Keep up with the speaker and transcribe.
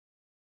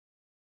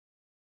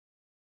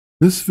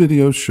This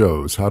video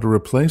shows how to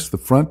replace the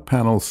front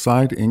panel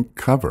side ink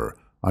cover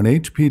on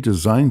HP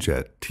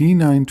Designjet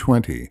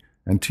T920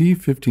 and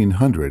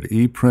T1500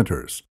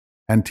 ePrinters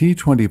and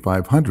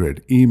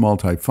T2500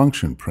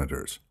 eMultifunction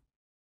printers.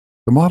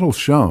 The model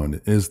shown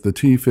is the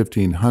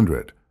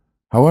T1500.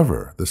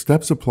 However, the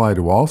steps apply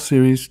to all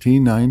series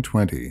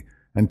T920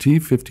 and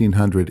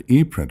T1500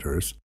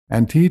 ePrinters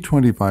and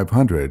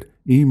T2500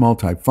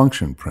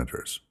 eMultifunction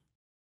printers.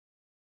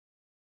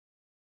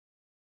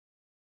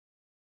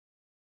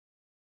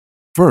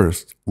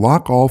 First,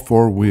 lock all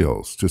four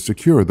wheels to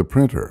secure the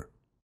printer.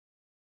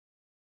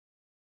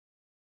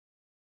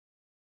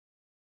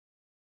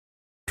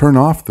 Turn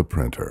off the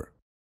printer.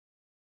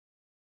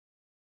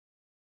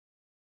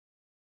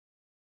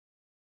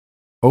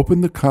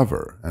 Open the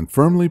cover and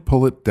firmly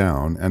pull it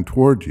down and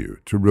toward you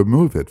to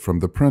remove it from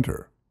the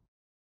printer.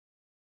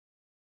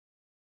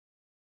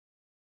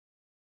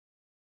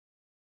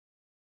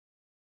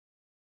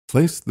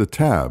 Place the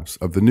tabs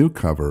of the new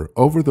cover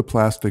over the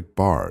plastic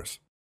bars.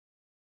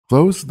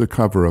 Close the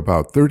cover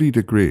about 30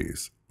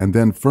 degrees and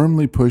then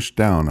firmly push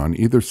down on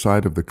either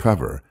side of the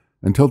cover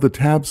until the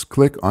tabs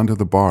click onto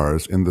the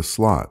bars in the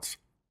slots.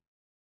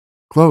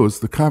 Close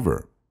the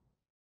cover.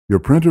 Your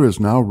printer is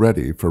now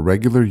ready for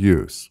regular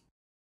use.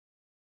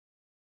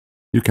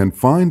 You can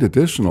find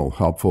additional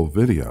helpful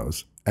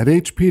videos at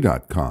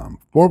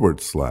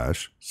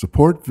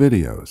hp.com/support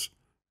videos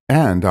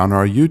and on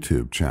our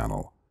YouTube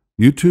channel,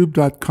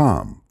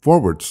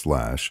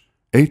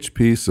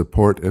 youtube.com/HP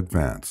Support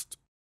Advanced.